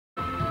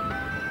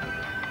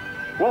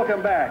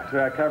Welcome back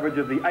to our coverage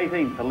of the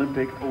 18th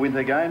Olympic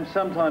Winter Games.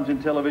 Sometimes in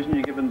television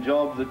you're given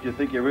jobs that you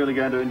think you're really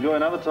going to enjoy,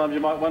 and other times you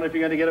might wonder if you're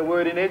going to get a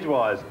word in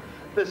edgewise.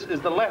 This is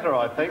the latter,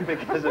 I think,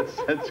 because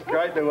it's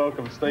great to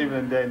welcome Stephen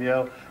and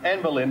Danielle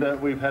and Belinda.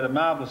 We've had a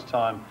marvellous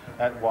time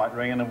at White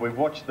Ringen, and we've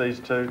watched these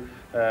two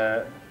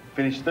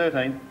finish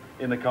 13th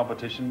in the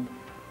competition.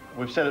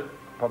 We've said it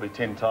probably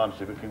 10 times,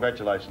 but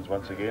congratulations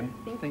once again.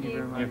 Thank you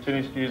very much. You've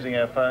finished using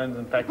our phones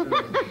and faxes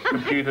and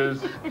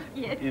computers.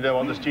 Yes. You don't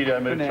want the studio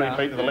moved 3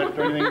 feet to the left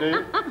or anything, do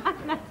you?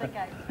 That's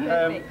okay.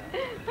 Perfect.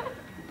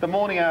 The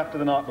morning after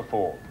the night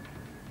before,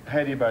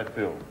 how do you both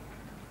feel?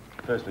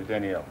 Firstly,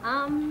 Danielle.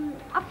 I'm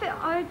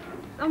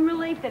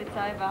relieved that it's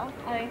over.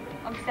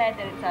 I'm sad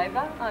that it's over.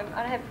 I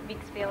don't have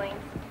mixed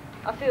feelings.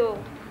 I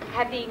feel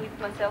happy with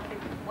myself with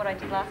what I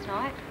did last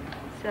night.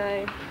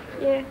 So,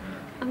 yeah.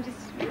 I'm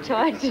just a bit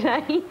tired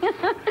today.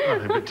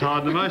 A bit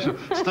tired and emotional.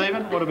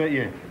 Stephen, what about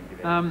you?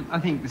 I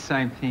think the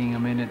same thing. I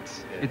mean,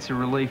 it's a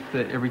relief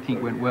that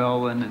everything went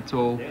well and it's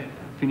all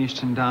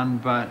finished and done.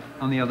 But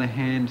on the other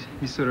hand,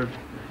 you sort of,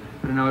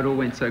 I don't know, it all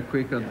went so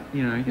quick.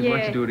 You know, you'd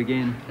like to do it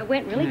again. It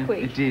went really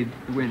quick. It did.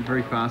 It went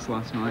very fast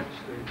last night.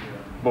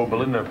 Well,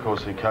 Belinda, of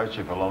course, who coached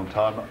you for a long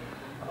time,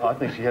 I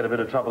think she had a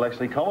bit of trouble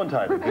actually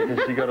commentating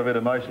because she got a bit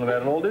emotional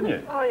about it all, didn't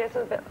you? Oh, yes,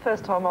 it was the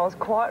first time I was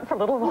quiet for a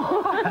little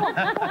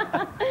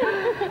while.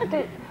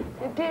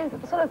 do you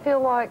sort of feel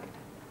like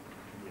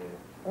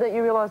that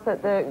you realise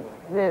that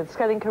the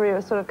skating career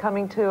is sort of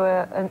coming to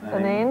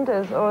an end,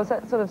 or is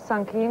that sort of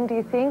sunk in, do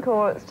you think,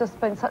 or it's just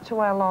been such a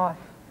way of life?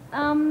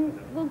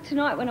 Well,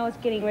 tonight when I was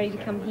getting ready to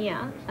come here,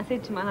 I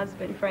said to my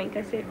husband, Frank,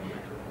 I said,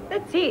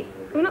 that's it.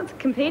 We're not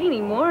competing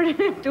anymore. I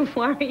don't have to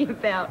worry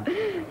about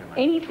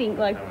anything,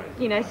 like,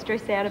 you know,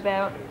 stress out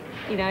about,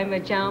 you know, my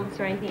jumps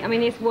or anything. I mean,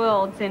 there's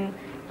worlds,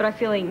 but I'm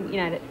feeling, you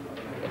know,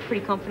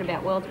 pretty confident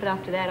about worlds, but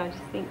after that, I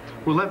just think...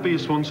 Will that be a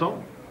swan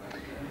song?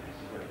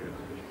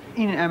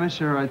 In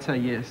amateur, I'd say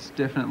yes,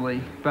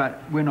 definitely.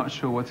 But we're not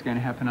sure what's going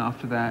to happen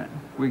after that.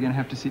 We're going to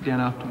have to sit down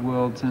after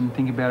Worlds and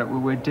think about it.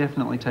 We're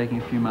definitely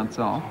taking a few months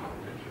off.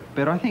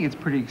 But I think it's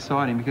pretty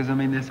exciting because, I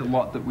mean, there's a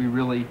lot that we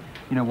really,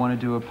 you know, want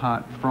to do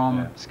apart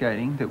from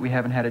skating that we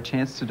haven't had a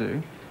chance to do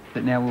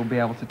that now we'll be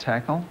able to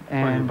tackle.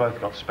 And well, you've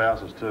both got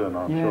spouses too, and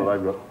I'm sure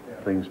they've got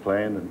things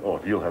planned, and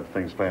you'll have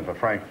things planned for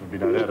Frank, there'll be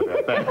no doubt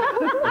about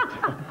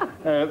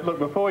that. Look,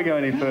 before we go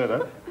any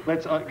further,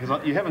 let's,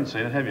 because you haven't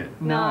seen it, have you?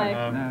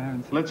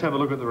 No. Let's have a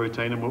look at the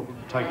routine and we'll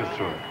take us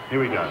through it. Here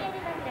we go.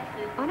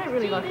 I don't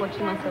really like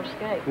watching myself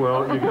skate.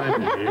 Well, you're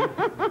going to hear.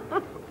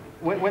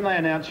 When they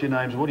announce your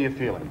names, what are your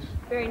feelings?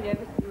 Very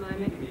nervous at the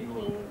moment.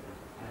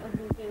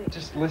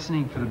 Just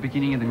listening for the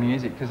beginning of the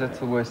music, because that's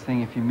the worst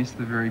thing if you miss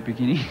the very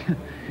beginning.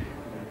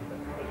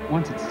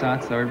 Once it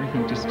starts, though,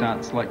 everything just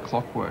starts like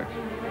clockwork.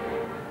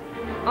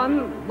 I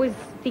was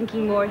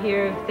thinking more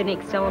here of the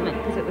next element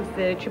because it was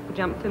the triple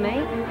jump for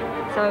me.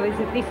 So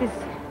this is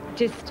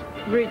just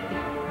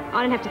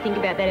I don't have to think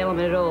about that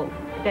element at all.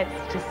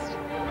 That's just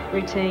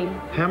routine.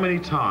 How many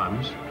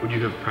times would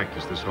you have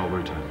practiced this whole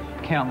routine?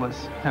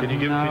 Countless. Can you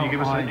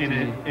give us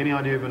any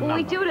idea of a number? Well,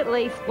 we do it at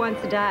least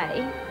once a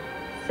day.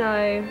 So,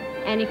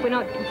 and if we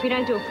don't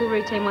do a full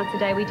routine once a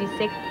day, we do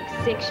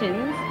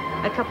sections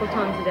a couple of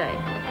times a day.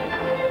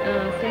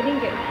 So I didn't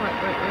get quite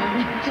right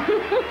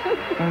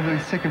around. Oh, the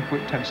second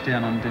foot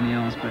touchdown on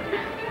Danielle's, but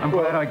I'm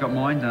glad I got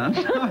mine done.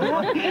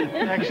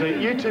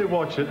 Actually, you two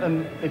watch it,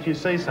 and if you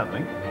see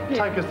something,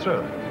 take us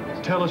through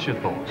it. Tell us your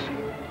thoughts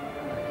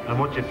and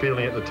what you're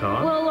feeling at the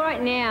time. Well,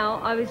 right now,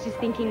 I was just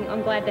thinking,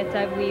 I'm glad that's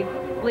over with.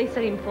 At least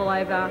I didn't fall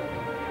over.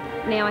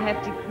 Now I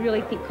have to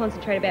really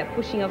concentrate about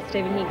pushing off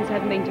Stephen here because I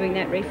haven't been doing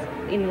that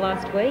in the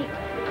last week.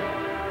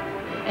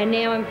 And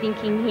now I'm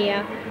thinking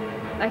here,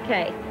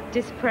 okay,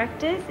 just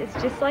practice. It's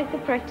just like the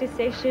practice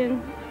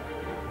session.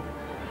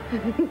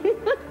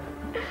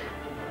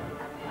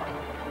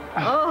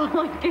 Oh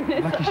my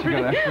goodness. Lucky she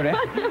got that foot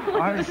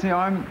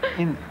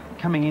out.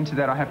 Coming into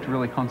that, I have to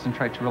really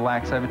concentrate to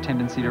relax. I have a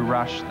tendency to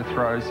rush the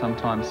throws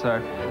sometimes, so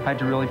I had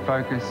to really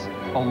focus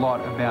a lot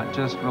about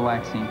just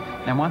relaxing.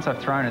 And once I've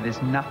thrown it, there's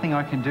nothing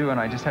I can do, and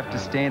I just have to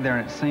stand there,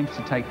 and it seems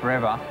to take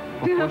forever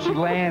before she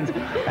lands.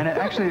 And it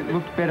actually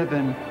looked better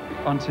than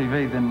on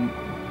TV than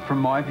from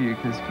my view,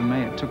 because for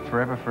me it took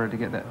forever for her to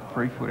get that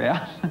free foot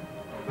out.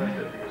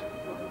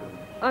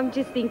 I'm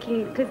just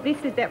thinking, because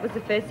that was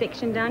the first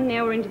section done,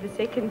 now we're into the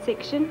second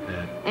section,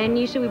 and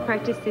usually we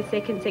practice the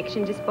second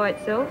section just by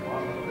itself,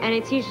 and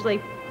it's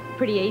usually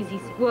pretty easy.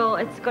 Well,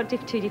 it's got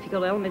two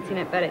difficult elements in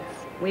it, but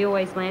we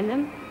always land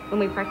them when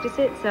we practice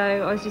it, so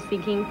I was just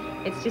thinking,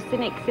 it's just the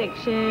next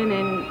section,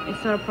 and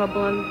it's not a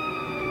problem,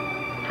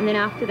 and then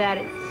after that,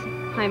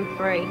 it's home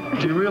free.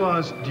 Do you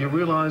realise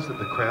that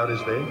the crowd is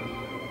there?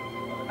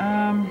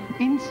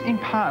 In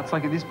parts,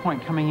 like at this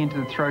point coming into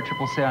the throw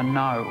triple sound,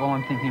 no. All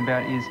I'm thinking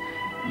about is,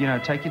 you know,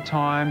 take your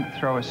time,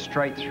 throw us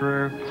straight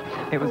through.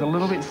 It was a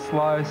little bit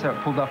slow, so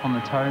it pulled up on the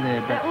toe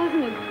there. But that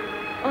wasn't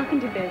I can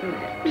do better than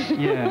that.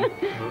 Yeah.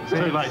 It's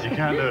too late, you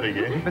can't do it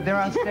again. But there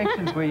are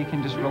sections where you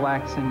can just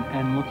relax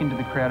and look into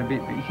the crowd a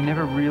bit, but you can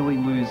never really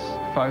lose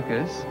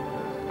focus.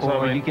 or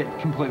I mean, you get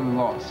completely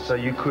lost. So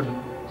you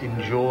couldn't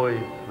enjoy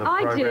the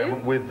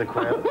program with the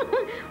crowd?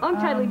 I'm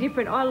totally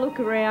different. I look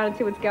around and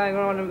see what's going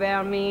on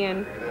around me,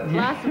 and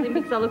last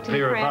Olympics I looked in the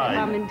crowd at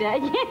Mum and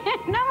Dad. Yeah,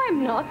 no,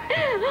 I'm not.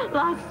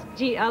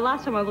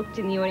 Last time I looked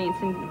in the audience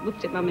and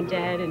looked at Mum and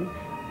Dad, and,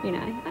 you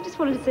know, I just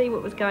wanted to see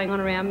what was going on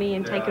around me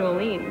and take it all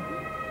in.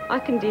 I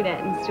can do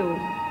that and still...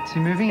 See,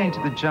 moving into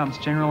the jumps,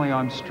 generally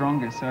I'm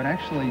stronger, so it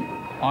actually,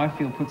 I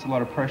feel, puts a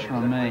lot of pressure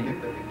on me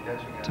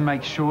to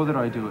make sure that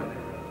I do it.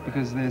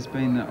 Because there's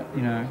been,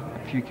 you know, a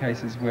few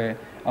cases where,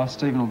 oh,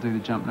 Stephen will do the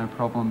jump, no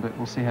problem, but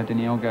we'll see how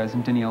Danielle goes,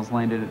 and Danielle's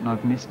landed it and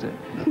I've missed it.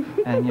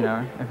 And, you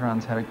know,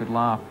 everyone's had a good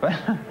laugh. But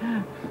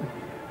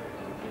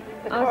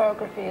the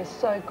choreography is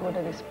so good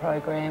at this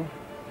program.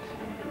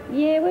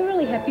 Yeah, we're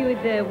really happy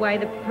with the way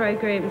the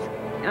programs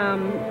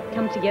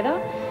come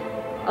together.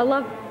 I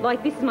love,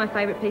 like, this is my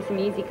favourite piece of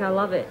music. I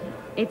love it.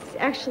 It's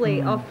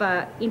actually off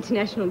an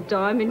International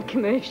Diamond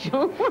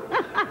commercial.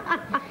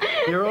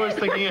 You're always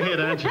thinking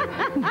ahead, aren't you?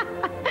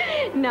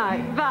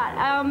 No, but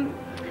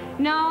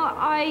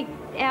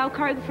our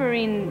choreographer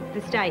in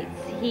the States,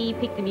 he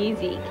picked the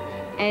music,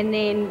 and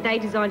then they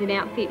designed an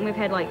outfit, and we've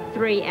had like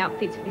 3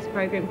 outfits for this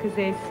program because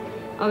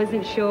I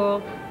wasn't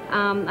sure.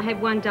 I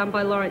had one done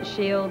by Lawrence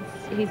Shields,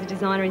 who's a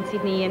designer in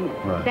Sydney, and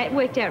that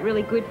worked out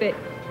really good, but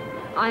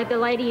the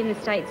lady in the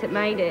States that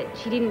made it,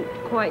 she didn't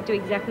quite do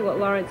exactly what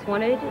Lawrence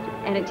wanted,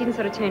 and it didn't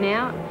sort of turn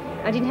out.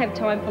 I didn't have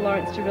time for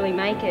Lawrence to really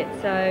make it,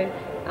 so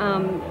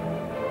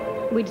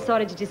we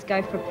decided to just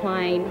go for a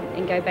plain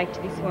and go back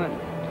to this one.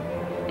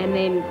 And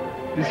then...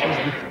 This was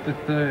the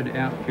 3rd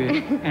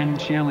outfit, and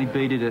she only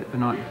beaded it the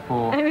night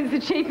before. And it was the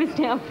cheapest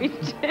outfit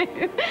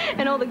too.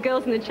 And all the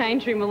girls in the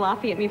change room were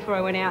laughing at me before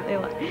I went out there,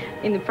 like,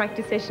 in the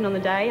practice session on the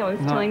day. I was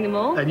telling them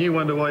all. And you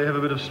wonder why you have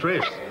a bit of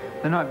stress.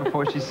 The night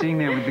before, she's sitting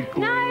there with the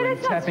glue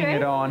and tapping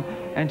it on,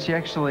 and she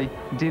actually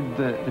did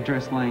the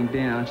dress laying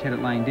down. She had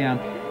it laying down,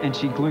 and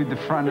she glued the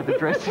front of the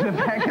dress to the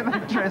back of the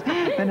dress,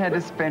 then had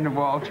to spend a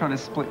while trying to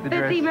split the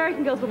dress. But the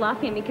American girls were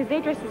laughing at me because their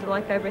dresses are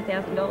like over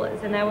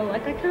 $1,000, and they were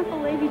like, I can't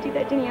believe you did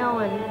that, Danielle,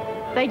 and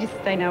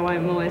they know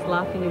I'm always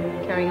laughing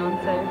and carrying on,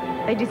 so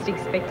they just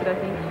expect it, I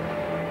think.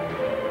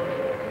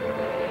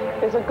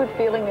 There's a good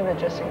feeling in the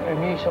dressing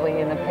room,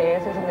 usually in the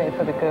pairs, isn't there,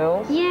 for the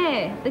girls?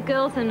 Yeah, the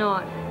girls are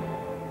not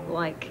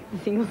like the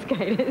single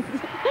skaters.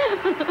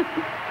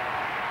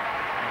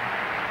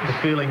 The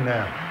feeling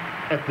now,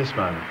 at this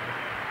moment.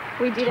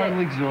 We did Total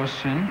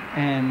exhaustion,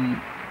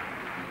 and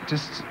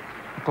just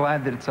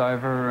glad that it's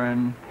over,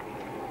 and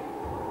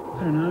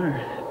I don't know.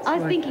 I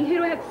was thinking, who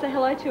do I have to say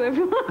hello to,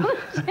 everyone on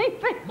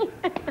TV?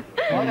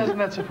 Why doesn't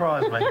that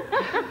surprise me?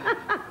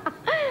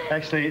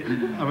 Actually,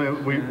 I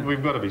mean,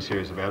 we've got to be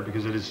serious about it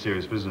because it is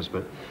serious business,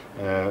 but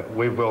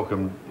we've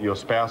welcomed your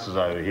spouses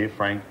over here,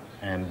 Frank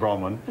and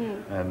Bronwyn,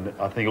 and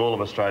I think all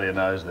of Australia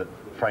knows that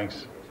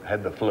Frank's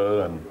had the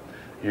flu, and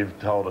you've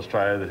told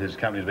Australia that his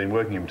company's been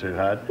working him too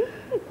hard.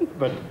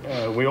 But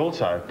we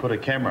also put a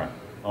camera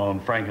on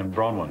Frank and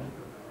Bronwyn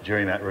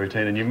during that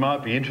routine, and you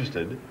might be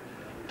interested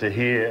to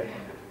hear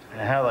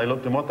how they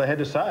looked and what they had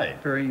to say.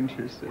 Very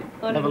interesting.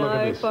 I don't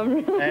know if I'm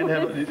really and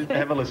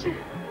have a listen.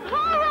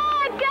 All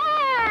right,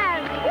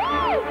 guys!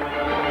 Woo!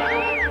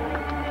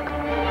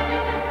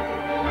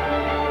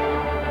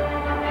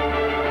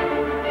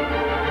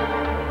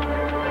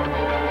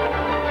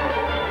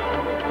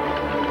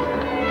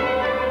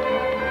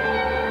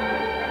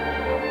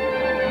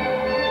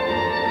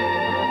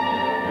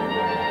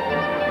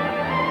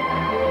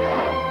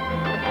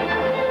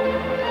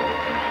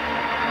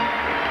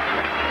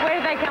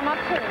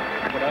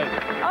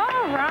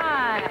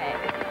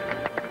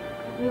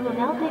 We will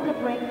now take a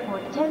break for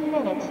 10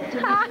 minutes to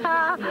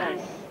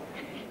yes.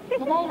 I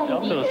thought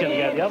it was going to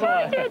go the other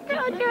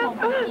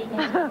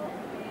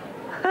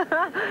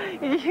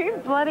way. You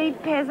bloody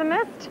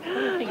pessimist.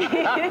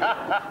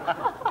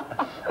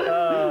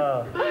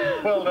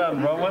 Well done,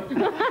 Bronwyn.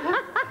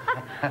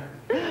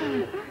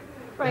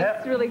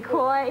 Frank's really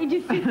quiet. He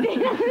just sits there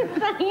and doesn't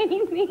say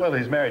anything. Well,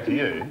 he's married to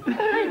you.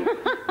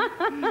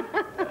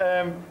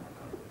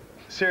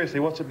 Seriously,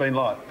 what's it been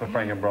like for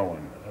Frank and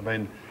Bronwyn? I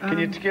mean, can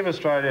you give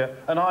Australia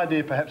an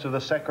idea, perhaps, of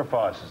the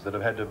sacrifices that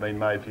have had to have been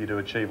made for you to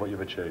achieve what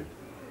you've achieved?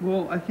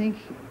 Well, I think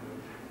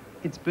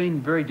it's been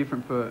very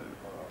different for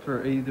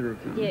either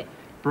of them. Yeah.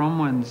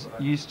 Bronwyn's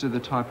used to the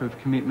type of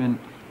commitment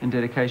and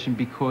dedication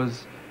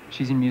because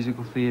she's in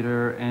musical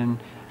theatre, and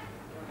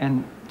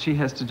she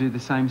has to do the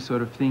same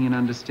sort of thing and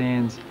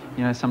understands,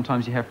 you know,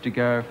 sometimes you have to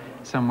go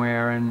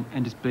somewhere and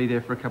just be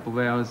there for a couple of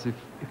hours if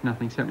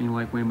nothing's happening,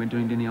 like when we're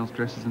doing Danielle's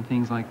dresses and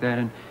things like that.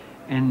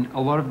 And a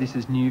lot of this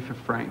is new for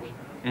Frank,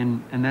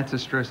 and that's a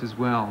stress as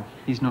well.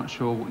 He's not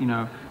sure, you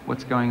know,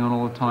 what's going on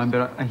all the time,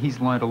 but he's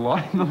learned a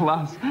lot in the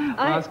last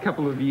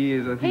couple of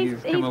years. I think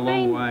he's come a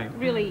long way. He's been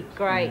really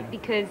great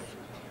because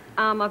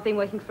I've been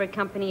working for a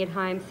company at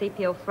home,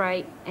 CPL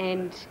Freight,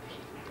 and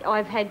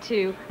I have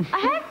to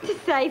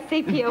say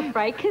CPL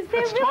Freight because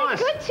they're really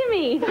good to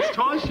me. That's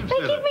twice you've They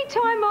said give me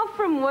time off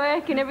from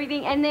work and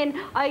everything, and then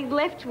I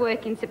left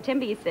work in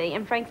September, you see,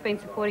 and Frank's been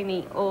supporting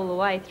me all the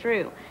way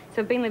through.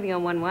 So I've been living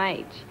on one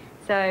wage.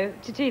 So So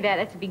to do that,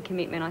 that's a big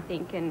commitment, I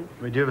think. And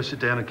I mean, do you ever sit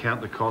down and count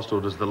the cost,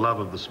 or does the love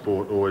of the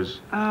sport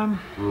always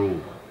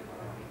rule?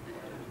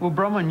 Well,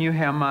 Bromwell knew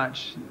how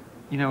much,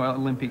 you know,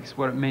 Olympics,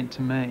 what it meant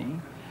to me,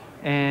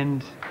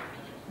 and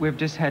we've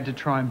just had to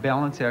try and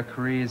balance our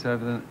careers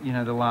over the, you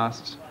know, the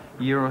last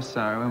year or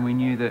so, and we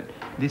knew that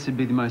this would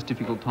be the most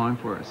difficult time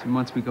for us, and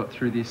once we got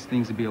through this,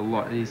 things would be a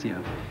lot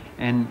easier.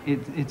 And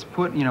it's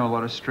put, you know, a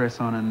lot of stress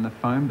on, and the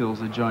phone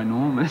bills are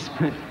ginormous,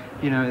 but,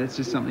 you know, it's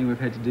just something we've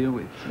had to deal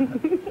with.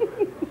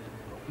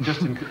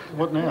 Just in,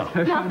 what now?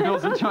 Phone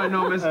bills are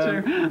ginormous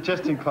too.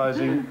 Just in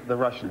closing, the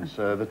Russians,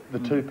 the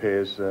two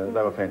pairs, they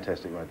were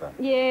fantastic, weren't they?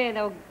 yeah,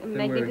 they were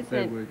magnificent.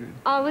 They were good.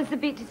 I was a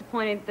bit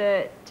disappointed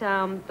that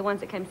the ones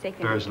that came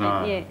second.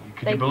 Beresnay. Yeah.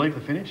 Could you believe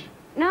the finish?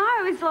 No,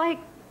 it was like,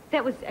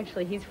 that was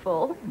actually his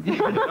fault. Didn't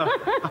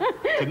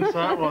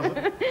say it, was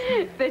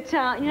it? But,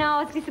 you know,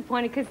 I was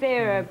disappointed because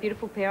they're a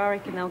beautiful pair. I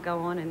reckon they'll go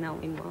on and they'll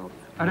win worlds.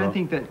 I don't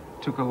think that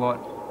took a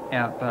lot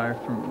out, though,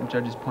 from the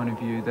judge's point of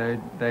view.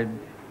 They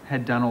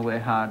had done all their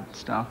hard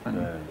stuff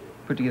and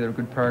put together a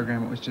good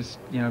program. It was just,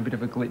 you know, a bit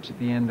of a glitch at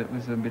the end that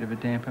was a bit of a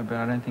damper, but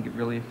I don't think it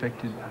really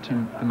affected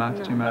the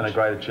marks too much. And a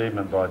great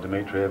achievement by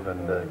Dmitriev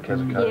and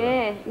Kazakova.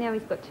 Yeah, now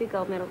he's got 2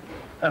 gold medals.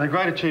 And a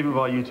great achievement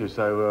by you two,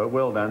 so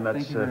well done. That's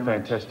Thank you very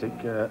fantastic.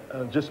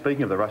 Just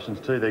speaking of the Russians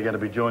too, they're going to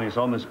be joining us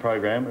on this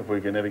program, if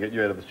we can ever get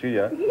you out of the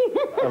studio,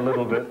 a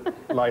little bit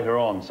later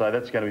on. So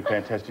that's going to be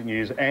fantastic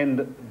news.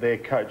 And their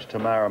coach,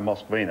 Tamara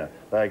Moskvina,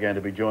 they're going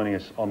to be joining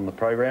us on the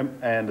program.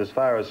 And as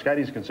far as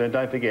skating is concerned,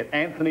 don't forget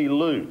Anthony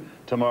Liu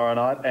tomorrow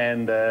night,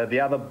 and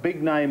the other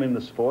big name in the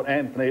sport,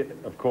 Anthony,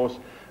 of course,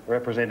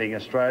 representing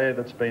Australia.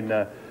 That's been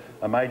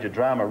a major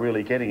drama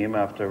really getting him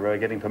after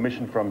getting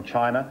permission from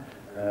China.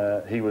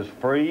 He was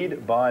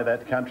freed by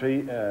that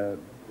country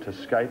to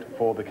skate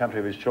for the country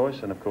of his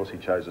choice, and of course he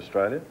chose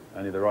Australia.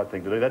 Only the right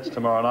thing to do. That's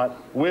tomorrow night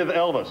with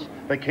Elvis.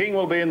 The King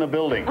will be in the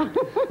building,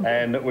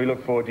 and we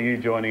look forward to you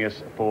joining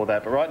us for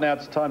that. But right now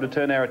it's time to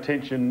turn our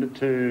attention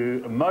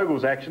to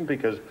moguls action,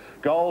 because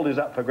gold is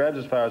up for grabs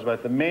as far as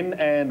both the men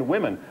and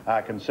women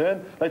are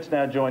concerned. Let's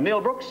now join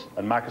Neil Brooks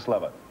and Marcus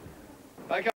Lover.